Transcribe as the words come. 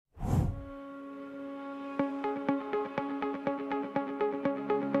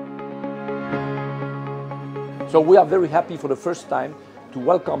So we are very happy for the first time to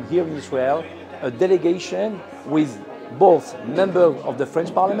welcome here in Israel a delegation with both members of the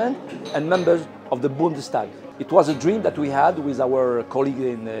French Parliament and members of the Bundestag. It was a dream that we had with our colleague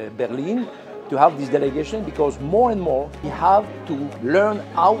in Berlin to have this delegation, because more and more we have to learn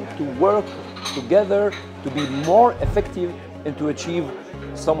how to work together to be more effective and to achieve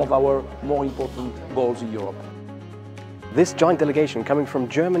some of our more important goals in Europe. This joint delegation coming from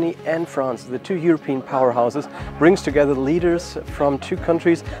Germany and France, the two European powerhouses, brings together leaders from two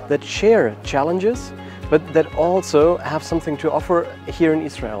countries that share challenges, but that also have something to offer here in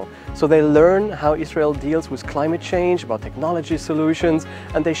Israel. So they learn how Israel deals with climate change, about technology solutions,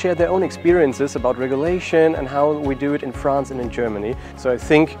 and they share their own experiences about regulation and how we do it in France and in Germany. So I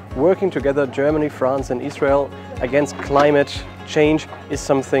think working together, Germany, France and Israel, against climate change is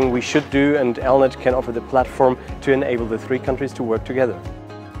something we should do, and ELNET can offer the platform to enable the three countries to work together.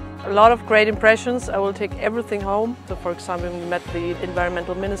 A lot of great impressions. I will take everything home. So for example, we met the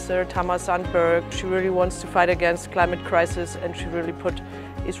environmental minister, Tamar Sandberg. She really wants to fight against climate crisis and she really put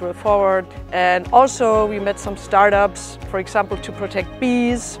Israel forward. And also we met some startups, for example, to protect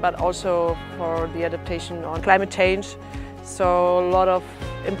bees, but also for the adaptation on climate change. So a lot of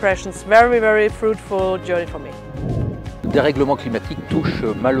impressions, very, very fruitful journey for me. Le dérèglement climatique touche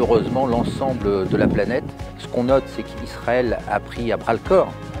malheureusement l'ensemble de la planète. Ce qu'on note, c'est qu'Israël a pris à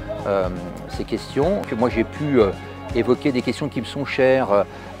bras-le-corps ces questions. Moi, j'ai pu évoquer des questions qui me sont chères,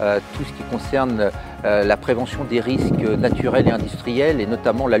 tout ce qui concerne la prévention des risques naturels et industriels, et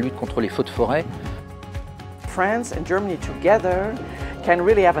notamment la lutte contre les feux de forêt. France and Germany together can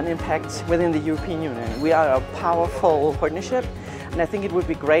really have an impact within the European Union. We are a powerful partnership, and I think it would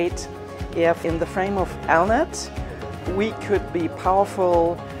be great if in the frame of ELNET we could be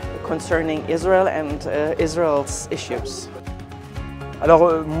powerful concerning Israel and Israel's issues.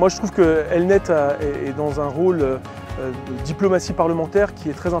 Alors moi je trouve que ELNET est dans un rôle de diplomatie parlementaire qui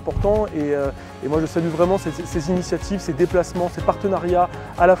est très important, et moi je salue vraiment ces initiatives, ces déplacements, ces partenariats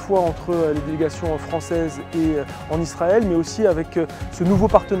à la fois entre les délégations françaises et en Israël, mais aussi avec ce nouveau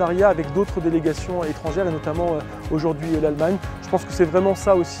partenariat avec d'autres délégations étrangères, et notamment aujourd'hui l'Allemagne. Je pense que c'est vraiment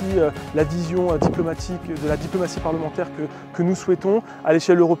ça aussi la vision diplomatique de la diplomatie parlementaire que nous souhaitons, à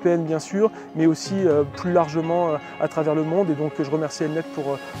l'échelle européenne bien sûr, mais aussi plus largement à travers le monde, et donc je remercie ELNET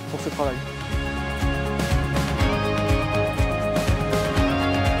pour ce travail.